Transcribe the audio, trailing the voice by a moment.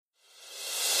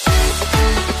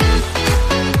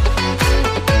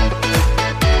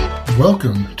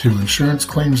Welcome to Insurance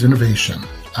Claims Innovation.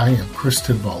 I am Chris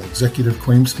Tidball, Executive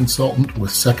Claims Consultant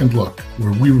with Second Look,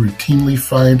 where we routinely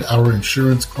find our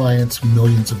insurance clients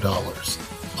millions of dollars.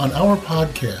 On our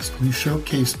podcast, we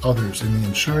showcase others in the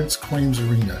insurance claims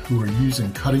arena who are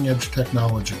using cutting-edge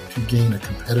technology to gain a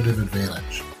competitive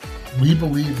advantage. We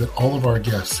believe that all of our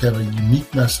guests have a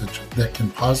unique message that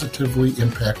can positively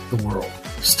impact the world.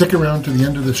 Stick around to the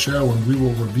end of the show and we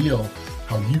will reveal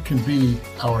how you can be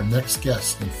our next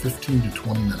guest in 15 to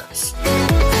 20 minutes.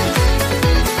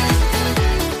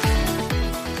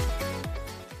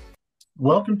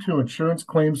 Welcome to Insurance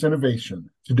Claims Innovation.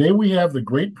 Today we have the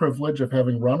great privilege of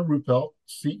having Ronna Ruppelt,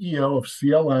 CEO of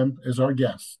CLM, as our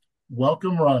guest.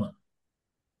 Welcome, Ronna.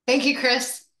 Thank you,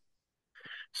 Chris.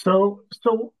 So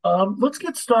let's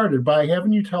get started by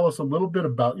having you tell us a little bit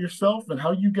about yourself and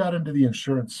how you got into the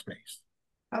insurance space.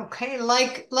 Okay,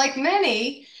 like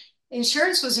many,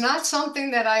 insurance was not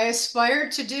something that I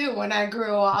aspired to do when I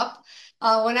grew up.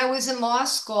 When I was in law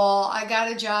school, I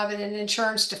got a job at an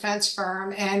insurance defense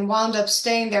firm and wound up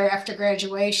staying there after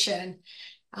graduation.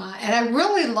 And I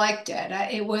really liked it.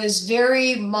 It was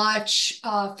very much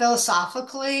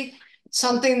philosophically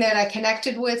something that I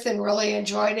connected with and really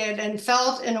enjoyed it and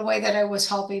felt in a way that I was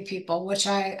helping people, which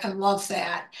I love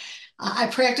that. I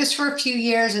practiced for a few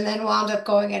years and then wound up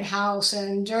going in-house.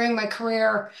 And during my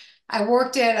career, I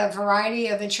worked at a variety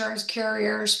of insurance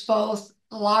carriers, both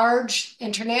large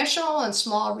international and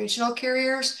small regional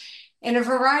carriers, in a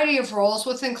variety of roles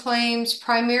within claims,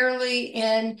 primarily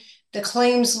in the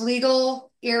claims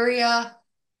legal area.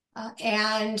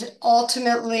 And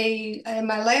ultimately, in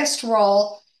my last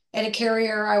role at a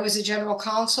carrier, I was a general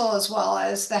counsel as well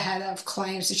as the head of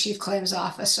claims, the chief claims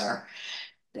officer.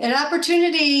 An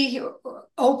opportunity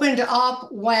opened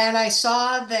up when I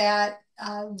saw that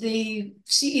the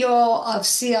CEO of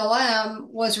CLM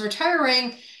was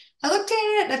retiring. I looked at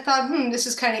it and I thought, this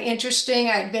is kind of interesting.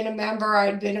 I'd been a member,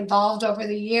 I'd been involved over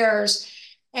the years.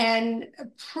 And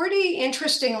pretty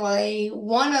interestingly,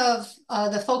 one of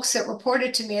the folks that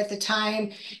reported to me at the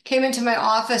time came into my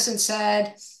office and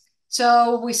said,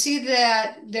 so we see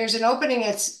that there's an opening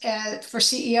for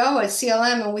CEO at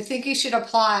CLM and we think you should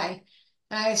apply.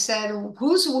 I said,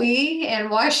 who's we and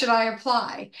why should I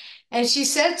apply? And she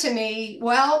said to me,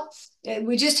 well,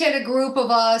 we just had a group of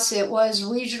us. It was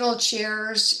regional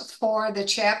chairs for the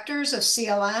chapters of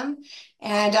CLM.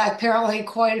 And apparently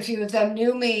quite a few of them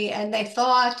knew me. And they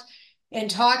thought in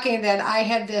talking that I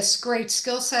had this great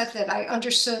skill set, that I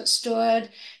understood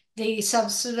the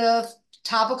substantive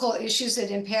topical issues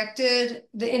that impacted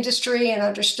the industry and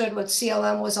understood what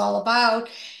CLM was all about,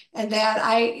 and that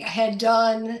I had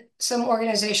done some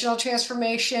organizational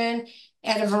transformation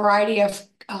at a variety of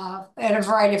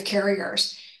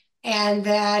carriers, and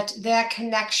that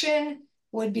connection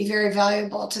would be very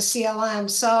valuable to CLM.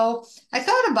 So I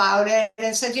thought about it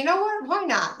and said, you know what? Why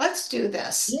not? Let's do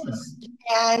this. Yeah.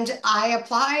 And I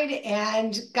applied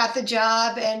and got the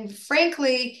job. And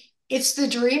frankly, it's the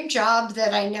dream job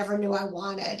that I never knew I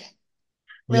wanted. Yeah,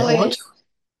 Really well, enjoyed.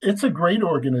 it's a great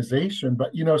organization,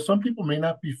 but some people may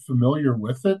not be familiar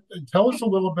with it. Tell us a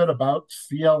little bit about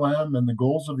CLM and the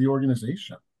goals of the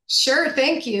organization. Sure,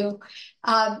 thank you.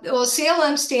 Well,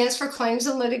 CLM stands for Claims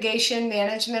and Litigation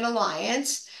Management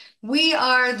Alliance. We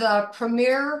are the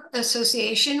premier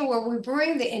association where we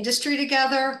bring the industry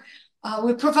together.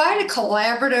 We provide a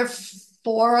collaborative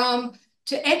forum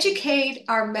to educate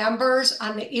our members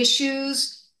on the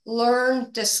issues, learn,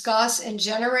 discuss, and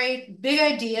generate big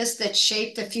ideas that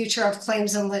shape the future of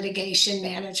claims and litigation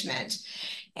management.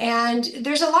 And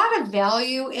there's a lot of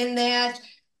value in that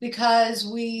because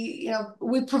we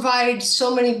provide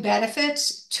so many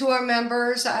benefits to our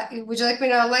members. Would you like me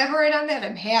to elaborate on that?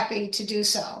 I'm happy to do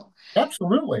so.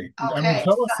 Absolutely. I mean, Okay,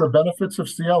 tell us the benefits of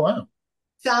CLM.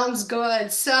 sounds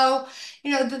good. So,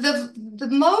 the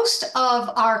most of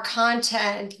our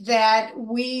content that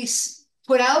we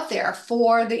put out there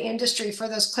for the industry, for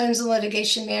those claims and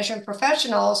litigation management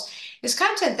professionals, is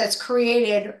content that's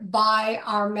created by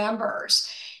our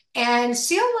members. And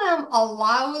CLM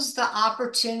allows the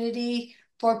opportunity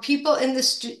for people in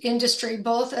this industry,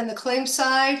 both in the claim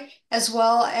side as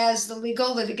well as the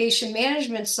legal litigation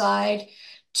management side,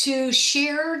 to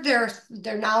share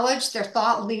their knowledge, their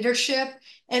thought leadership,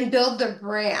 and build their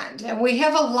brand. And we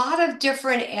have a lot of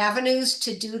different avenues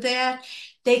to do that.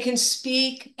 They can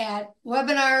speak at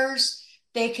webinars,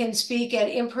 they can speak at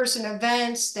in-person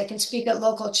events, they can speak at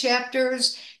local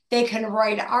chapters, they can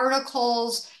write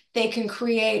articles, they can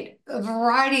create a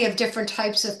variety of different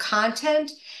types of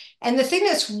content. And the thing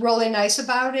that's really nice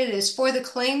about it is for the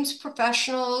claims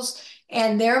professionals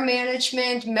and their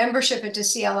management, membership into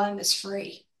CLM is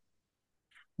free.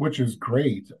 which is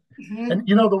great. And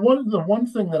Mhm. the one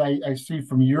thing that I see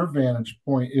from your vantage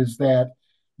point is that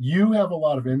you have a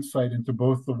lot of insight into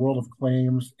both the world of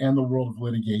claims and the world of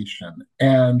litigation.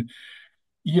 And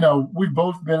we've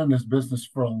both been in this business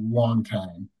for a long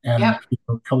time, and Yep,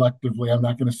 collectively, I'm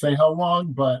not going to say how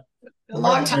long, but a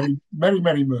long many, time. many, many,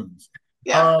 many moons.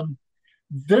 Yeah. Um,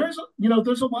 there's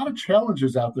a lot of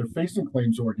challenges out there facing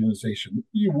claims organization.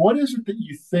 What is it that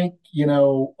you think,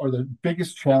 are the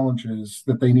biggest challenges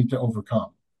that they need to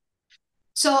overcome?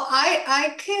 So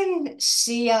I can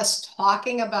see us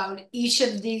talking about each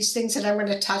of these things that I'm going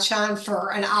to touch on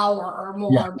for an hour or Yeah.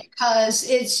 more because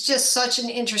it's just such an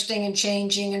interesting and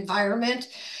changing environment.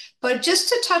 But just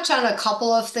to touch on a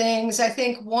couple of things, I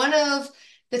think one of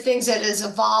the things that has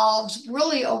evolved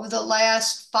really over the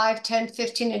last 5, 10,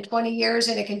 15, and 20 years,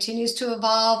 and it continues to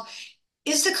evolve,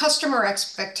 is the customer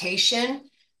expectation,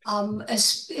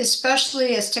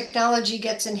 especially as technology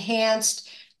gets enhanced.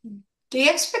 The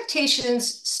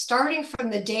expectations starting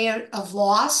from the day of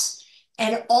loss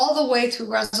and all the way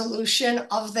through resolution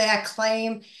of that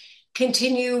claim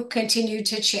continue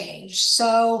to change.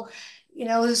 So,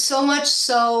 so much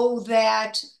so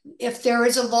that if there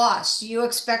is a loss, you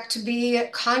expect to be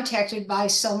contacted by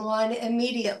someone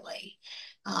immediately.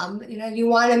 You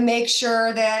want to make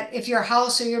sure that if your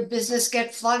house or your business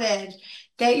get flooded,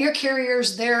 that your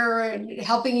carrier's there and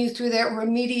helping you through that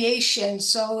remediation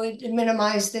so it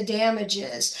minimize the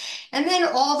damages. And then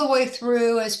all the way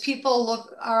through as people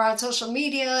are on social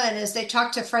media and as they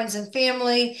talk to friends and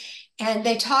family and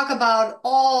they talk about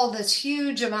all this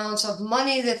huge amounts of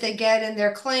money that they get in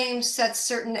their claims, set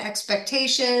certain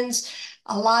expectations.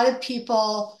 A lot of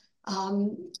people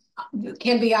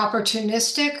can be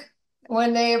opportunistic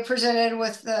when they are presented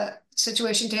with the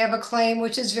situation to have a claim,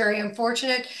 which is very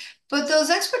unfortunate. But those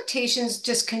expectations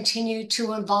just continue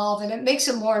to evolve, and it makes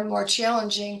it more and more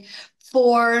challenging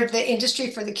for the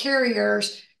industry, for the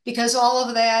carriers, because all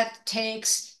of that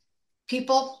takes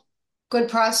people, good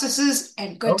processes,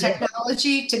 and good Oh, yeah.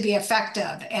 technology to be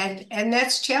effective. And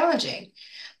that's challenging.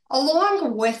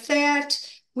 Along with that,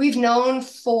 we've known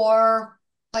for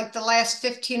like the last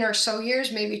 15 or so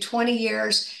years, maybe 20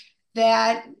 years,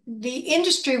 that the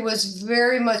industry was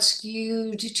very much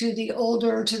skewed to the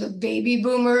older, to the baby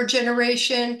boomer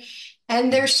generation.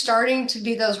 And there's starting to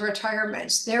be those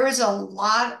retirements. There is a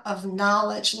lot of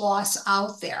knowledge loss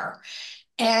out there.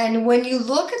 And when you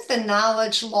look at the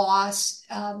knowledge loss,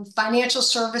 financial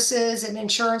services and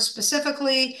insurance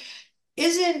specifically,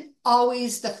 isn't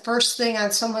always the first thing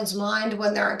on someone's mind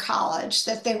when they're in college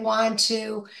that they want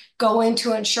to go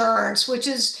into insurance, which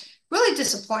is really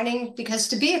disappointing because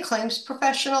to be a claims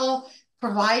professional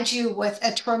provides you with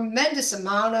a tremendous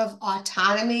amount of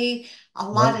autonomy, a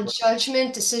lot Right. of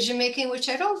judgment, decision making, which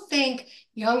I don't think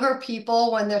younger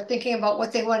people, when they're thinking about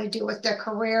what they want to do with their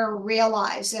career,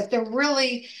 realize that there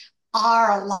really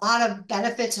are a lot of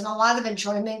benefits and a lot of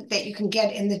enjoyment that you can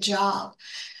get in the job.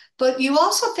 But you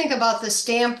also think about the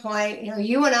standpoint,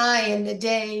 you and I in the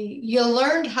day, you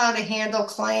learned how to handle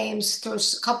claims through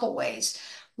a couple ways.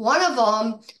 One of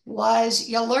them was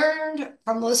you learned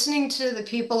from listening to the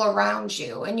people around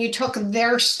you and you took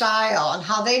their style and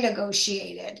how they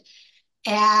negotiated.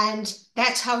 And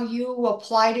that's how you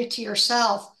applied it to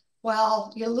yourself.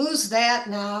 Well, you lose that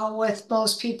now with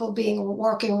most people being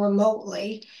working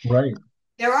remotely. Right.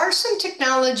 There are some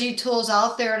technology tools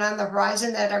out there and on the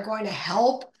horizon that are going to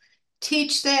help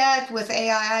teach that with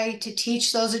AI to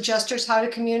teach those adjusters how to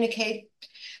communicate.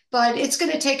 But it's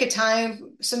going to take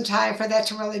some time for that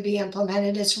to really be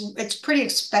implemented. It's pretty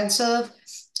expensive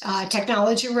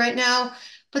technology right now.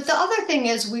 But the other thing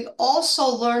is we also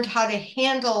learned how to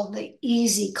handle the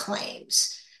easy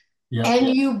claims. Yep. And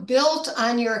you built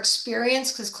on your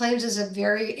experience because claims is a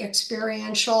very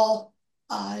experiential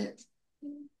uh,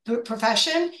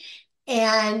 profession,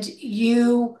 and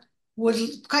you would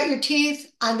cut your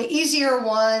teeth on the easier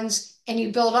ones and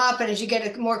you build up. And as you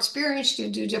get more experience, you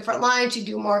do different lines, you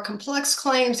do more complex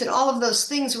claims, and all of those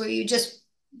things where you just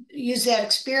use that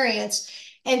experience.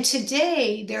 And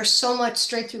today, there's so much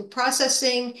straight through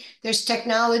processing, there's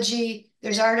technology,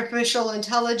 there's artificial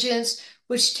intelligence,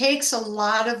 which takes a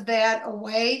lot of that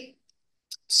away.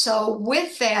 So,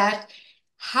 with that,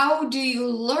 how do you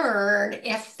learn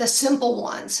if the simple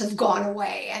ones have gone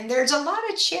away? And there's a lot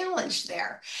of challenge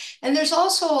there. And there's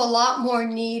also a lot more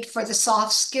need for the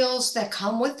soft skills that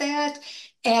come with that.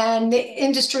 And the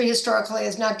industry historically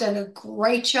has not done a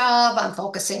great job on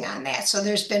focusing on that. So,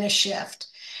 there's been a shift.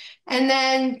 And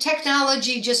then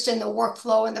technology just in the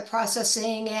workflow and the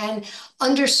processing and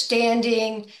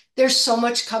understanding there's so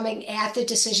much coming at the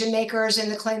decision makers in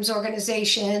the claims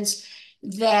organizations.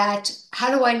 that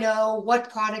how do I know what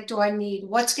product do I need?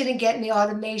 What's going to get me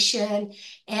automation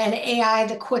and AI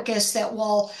the quickest that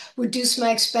will reduce my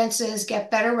expenses,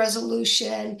 get better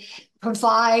resolution,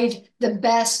 provide the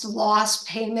best loss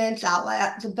payment,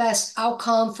 the best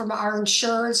outcome from our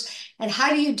insurers. And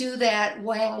how do you do that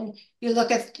when you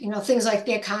look at things like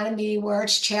the economy where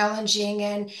it's challenging?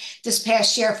 And this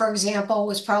past year, for example,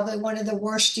 was probably one of the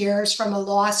worst years from a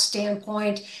loss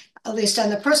standpoint, at least on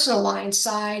the personal line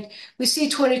side. We see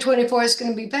 2024 is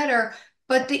going to be better,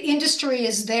 but the industry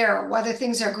is there, whether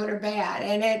things are good or bad,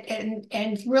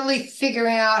 and really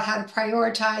figuring out how to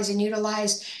prioritize and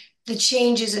utilize the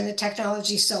changes in the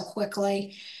technology so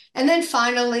quickly. And then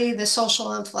finally, the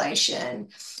social inflation.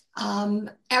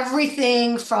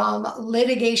 Everything from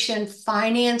litigation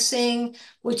financing,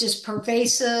 which is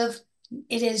pervasive.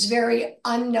 It is very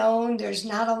unknown. There's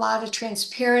not a lot of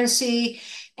transparency,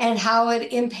 and how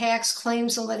it impacts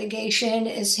claims and litigation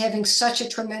is having such a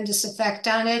tremendous effect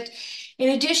on it. In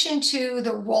addition to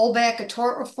the rollback of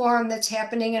tort reform that's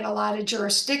happening in a lot of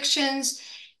jurisdictions,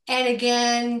 and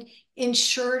again,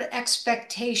 insured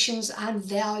expectations on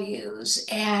values.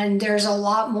 And there's a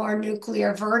lot more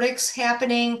nuclear verdicts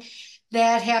happening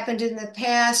that happened in the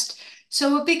past.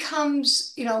 So it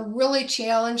becomes, really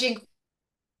challenging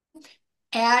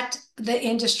at the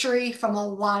industry from a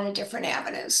lot of different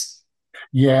avenues.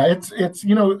 Yeah, it's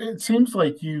it seems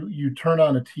like you turn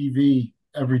on a TV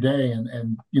every day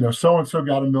and so and so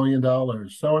got $1 million,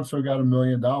 so and so got $1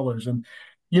 million, and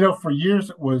for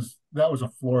years that was a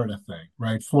Florida thing,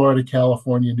 right? Florida,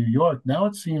 California, New York. Now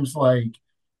it seems like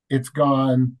it's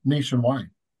gone nationwide.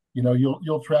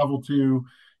 You'll travel to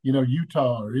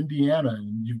Utah or Indiana,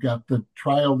 and you've got the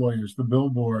trial lawyers, the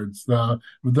billboards, the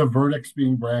verdicts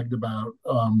being bragged about.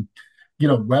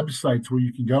 Websites where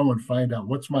you can go and find out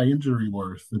what's my injury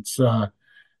worth.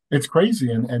 It's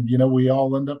crazy, and we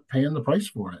all end up paying the price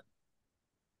for it.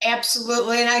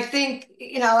 Absolutely. And I think,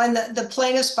 and the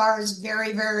plaintiff's bar is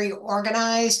very, very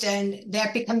organized, and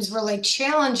that becomes really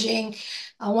challenging.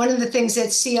 One of the things that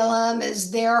CLM is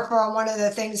there for, one of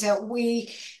the things that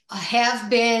we have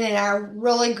been and are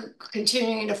really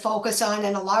continuing to focus on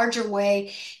in a larger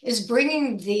way is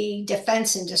bringing the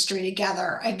defense industry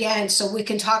together again, so we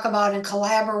can talk about and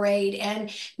collaborate.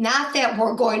 And not that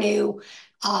we're going to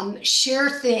share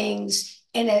things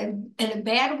in a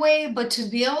bad way, but to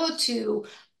be able to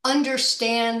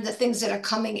understand the things that are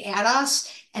coming at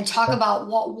us and talk about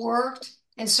what worked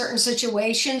in certain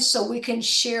situations so we can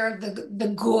share the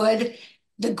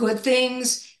good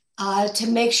things, to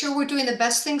make sure we're doing the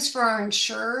best things for our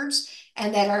insureds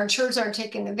and that our insureds aren't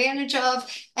taken advantage of.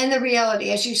 And the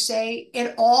reality, as you say,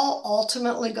 it all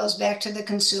ultimately goes back to the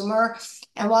consumer.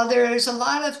 And while there's a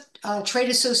lot of trade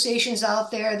associations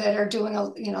out there that are doing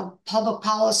public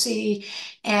policy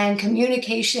and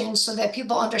communication so that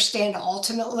people understand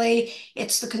ultimately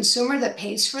it's the consumer that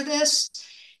pays for this,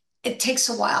 it takes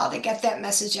a while to get that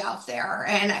message out there.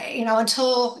 And,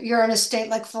 until you're in a state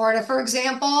like Florida, for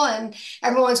example, and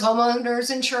everyone's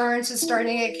homeowners insurance is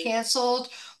starting to get canceled,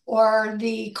 or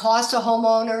the cost of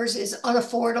homeowners is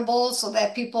unaffordable, so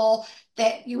that people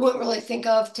that you wouldn't really think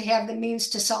of to have the means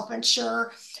to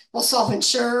self-insure will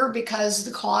self-insure because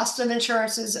the cost of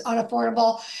insurance is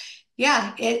unaffordable.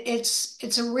 Yeah,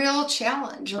 it's a real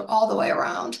challenge all the way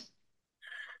around.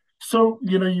 So,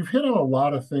 you've hit on a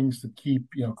lot of things that keep,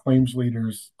 claims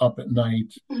leaders up at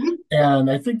night. Mhm. And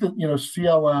I think that,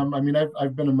 CLM, I mean,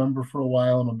 I've been a member for a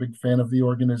while. I'm a big fan of the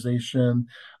organization.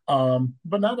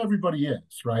 But not everybody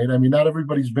is, right? I mean, not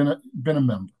everybody's been a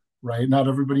member, right? Not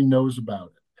everybody knows about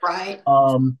it. Right.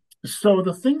 So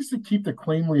the things that keep the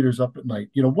claim leaders up at night,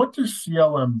 what does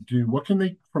CLM do? What can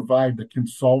they provide that can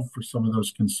solve for some of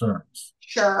those concerns?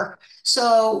 Sure.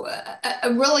 So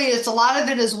really, it's a lot of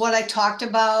it is what I talked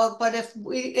about. But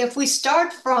if we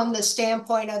start from the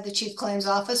standpoint of the chief claims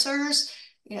officers,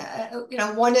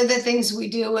 one of the things we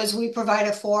do is we provide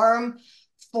a forum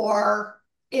for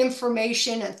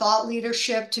information and thought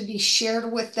leadership to be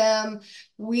shared with them.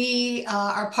 We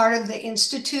are part of the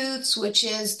institutes, which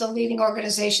is the leading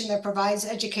organization that provides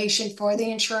education for the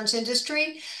insurance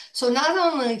industry. So not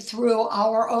only through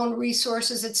our own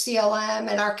resources at CLM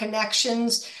and our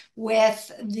connections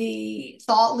with the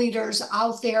thought leaders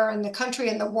out there in the country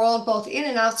and the world, both in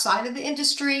and outside of the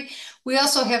industry, we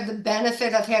also have the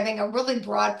benefit of having a really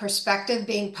broad perspective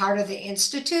being part of the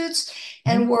institutes.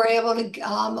 Mhm. And we're able to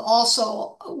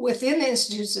also, within the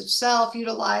institutes itself,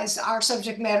 utilize our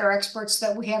subject matter experts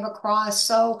that we have across.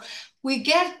 So we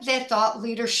get that thought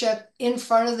leadership in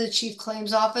front of the chief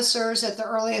claims officers at the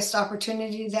earliest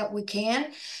opportunity that we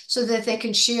can, so that they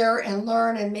can share and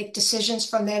learn and make decisions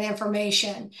from that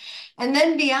information. And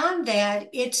then beyond that,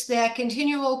 it's that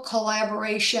continual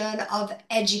collaboration of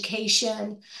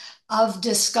education, of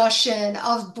discussion,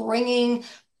 of bringing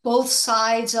both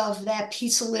sides of that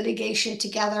piece of litigation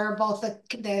together, both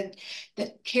the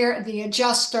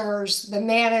adjusters, the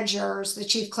managers, the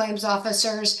chief claims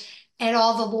officers, and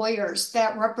all the lawyers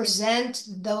that represent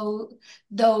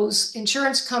those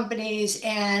insurance companies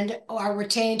and are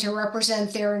retained to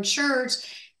represent their insureds.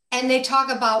 And they talk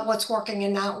about what's working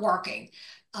and not working,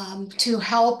 to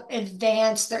help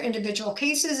advance their individual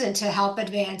cases and to help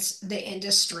advance the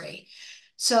industry.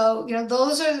 So,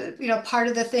 those are, part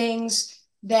of the things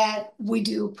that we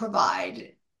do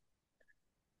provide.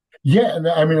 Yeah, and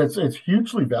I mean it's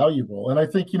hugely valuable, and I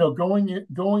think going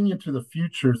into the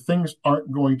future, things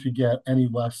aren't going to get any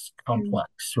less Mm.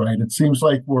 complex, right? It seems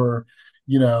like we're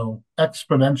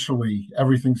exponentially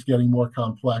everything's getting more Yeah.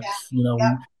 complex. We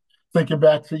Yep. thinking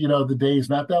back to the days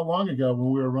not that long ago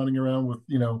when we were running around with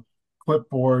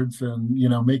clipboards and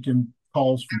making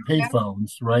calls from Yep.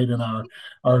 payphones, right, in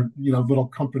our little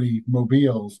company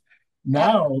mobiles. Yep.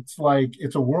 Now it's like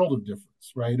it's a world of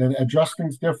difference, right? And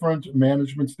adjusting's different,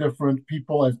 management's different.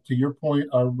 People, as to your point,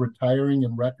 are retiring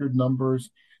in record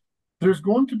numbers. There's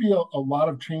going to be a lot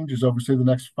of changes over, say, the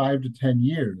next 5 to 10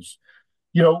 years.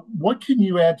 What can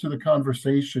you add to the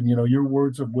conversation? Your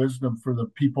words of wisdom for the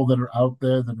people that are out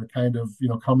there that are kind of,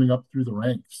 coming up through the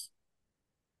ranks.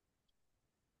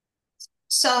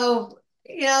 So,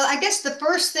 I guess the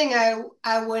first thing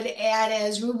I would add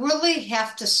is we really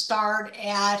have to start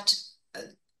at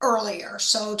earlier.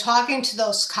 So, talking to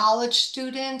those college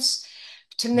students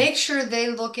to make sure they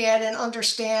look at and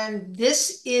understand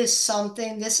this is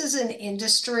an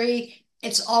industry.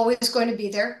 It's always going to be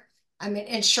there. I mean,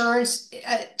 insurance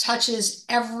touches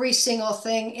every single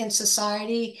thing in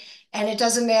society, and it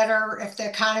doesn't matter if the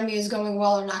economy is going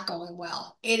well or not going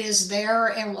well. It is there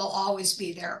and will always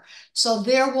be there. So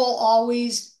there will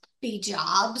always be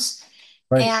jobs.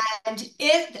 Right. And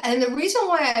the reason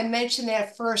why I mentioned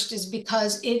that first is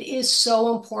because it is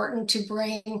so important to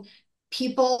bring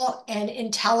people and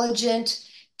intelligent,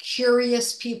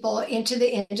 curious people into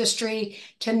the industry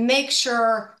to make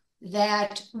sure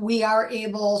that we are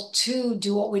able to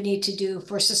do what we need to do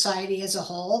for society as a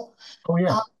whole. Oh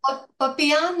yeah. But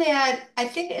beyond that, I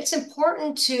think it's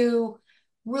important to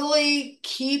really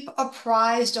keep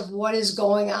apprised of what is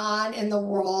going on in the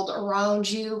world around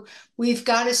you. We've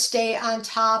got to stay on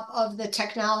top of the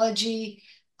technology,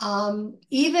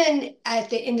 even at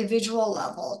the individual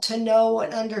level, to know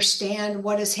and understand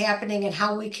what is happening and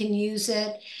how we can use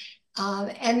it.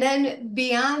 And then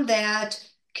beyond that,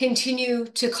 continue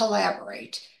to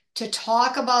collaborate, to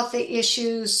talk about the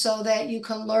issues so that you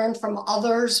can learn from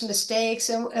others' mistakes.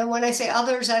 And when I say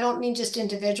others, I don't mean just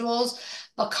individuals,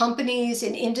 but companies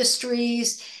and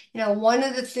industries. One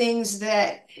of the things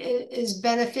that is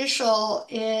beneficial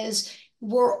is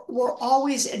we're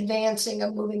always advancing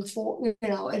and moving forward,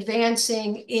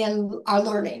 advancing in our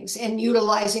learnings and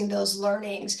utilizing those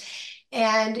learnings.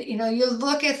 And you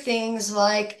look at things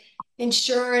like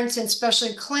insurance and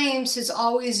specialty claims has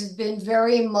always been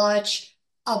very much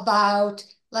about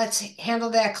let's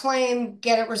handle that claim,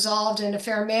 get it resolved in a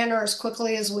fair manner as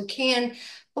quickly as we can.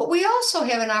 But we also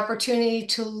have an opportunity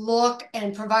to look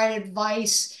and provide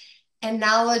advice and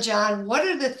knowledge on what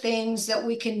are the things that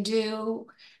we can do,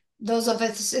 those of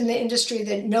us in the industry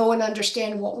that know and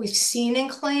understand what we've seen in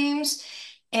claims,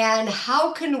 and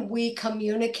how can we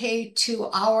communicate to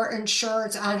our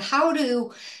insureds on how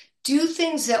to do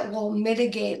things that will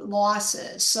mitigate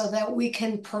losses so that we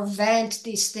can prevent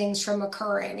these things from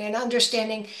occurring, and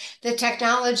understanding the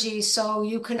technology so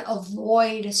you can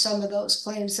avoid some of those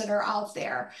claims that are out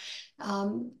there.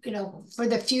 For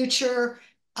the future,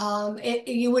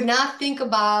 you would not think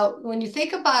about, when you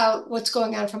think about what's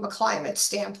going on from a climate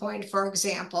standpoint, for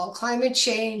example, climate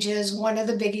change is one of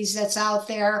the biggies that's out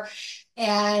there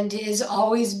and has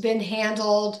always been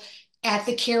handled at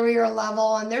the carrier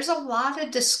level. And there's a lot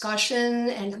of discussion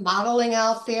and modeling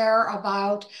out there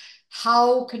about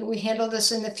how can we handle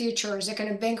this in the future? Is it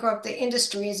going to bankrupt the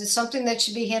industry? Is it something that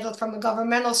should be handled from a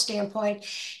governmental standpoint?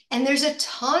 And there's a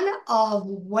ton of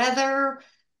weather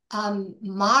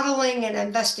modeling and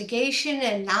investigation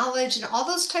and knowledge and all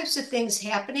those types of things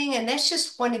happening. And that's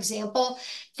just one example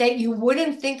that you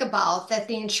wouldn't think about that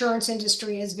the insurance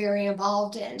industry is very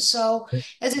involved in. So,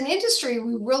 as an industry,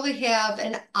 we really have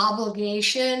an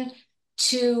obligation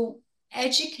to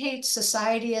educate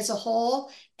society as a whole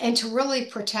and to really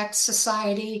protect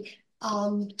society,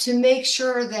 to make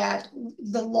sure that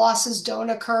the losses don't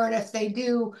occur. And if they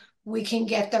do, we can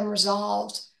get them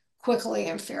resolved quickly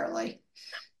and fairly.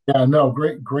 Yeah, no,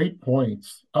 great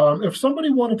points. If somebody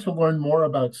wanted to learn more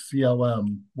about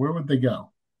CLM, where would they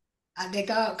go? They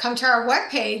come to our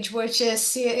webpage, which is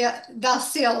theclm.org,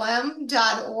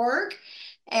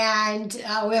 and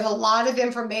we have a lot of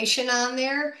information on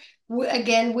there.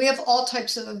 Again, we have all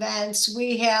types of events.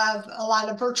 We have a lot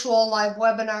of virtual live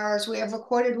webinars. We have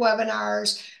recorded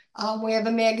webinars. We have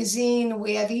a magazine.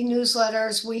 We have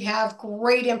e-newsletters. We have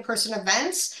great in-person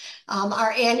events.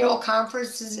 Our annual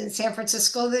conference is in San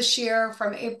Francisco this year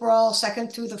from April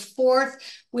 2nd through the 4th.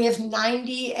 We have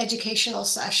 90 educational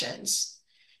sessions,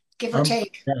 give or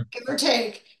take, Yeah. give or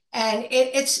take. And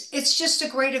it's just a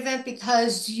great event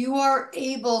because you are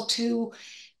able to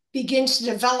begin to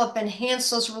develop, enhance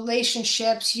those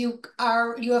relationships. You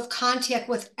have contact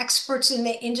with experts in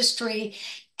the industry,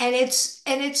 and it's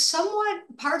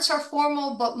somewhat, parts are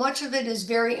formal, but much of it is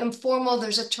very informal.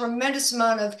 There's a tremendous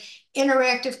amount of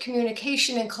interactive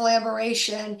communication and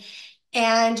collaboration,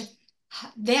 and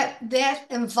that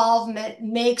involvement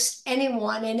makes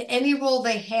anyone in any role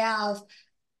they have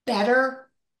better,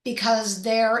 because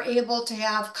they're able to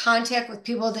have contact with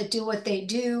people that do what they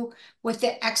do, with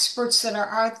the experts that are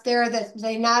out there that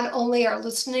they not only are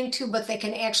listening to, but they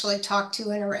can actually talk to,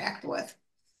 interact with.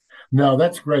 No,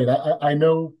 that's great. I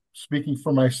know, speaking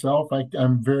for myself,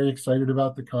 I'm very excited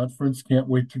about the conference. Can't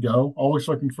wait to go. Always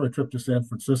looking for a trip to San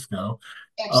Francisco.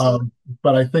 Absolutely. Um,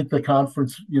 but I think the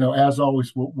conference, as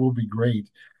always, will be great.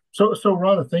 So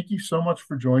Ronna, thank you so much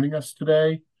for joining us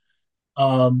today.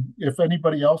 If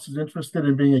anybody else is interested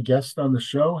in being a guest on the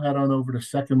show, head on over to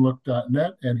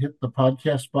secondlook.net and hit the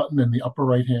podcast button in the upper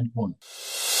right-hand corner.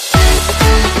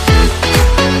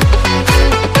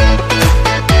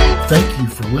 Thank you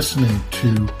for listening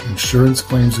to Insurance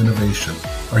Claims Innovation.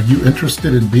 Are you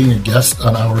interested in being a guest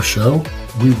on our show?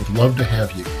 We would love to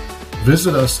have you.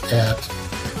 Visit us at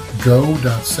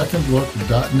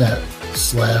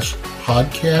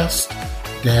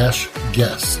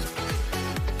go.secondlook.net/podcast-guest.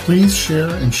 Please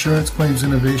share Insurance Claims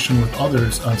Innovation with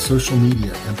others on social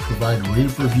media and provide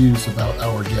rave reviews about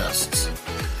our guests.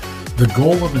 The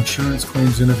goal of Insurance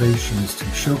Claims Innovation is to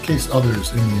showcase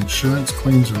others in the insurance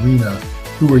claims arena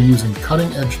who are using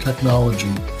cutting-edge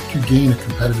technology to gain a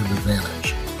competitive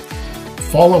advantage.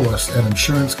 Follow us at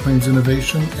Insurance Claims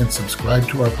Innovation and subscribe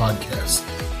to our podcast.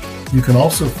 You can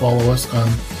also follow us on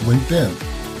LinkedIn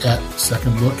at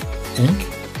Second Look Inc.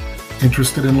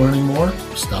 Interested in learning more?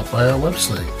 Stop by our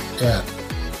website at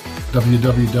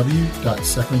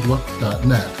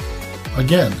www.secondlook.net.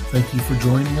 Again, thank you for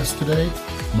joining us today.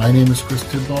 My name is Chris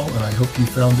Tidball, and I hope you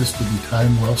found this to be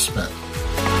time well spent.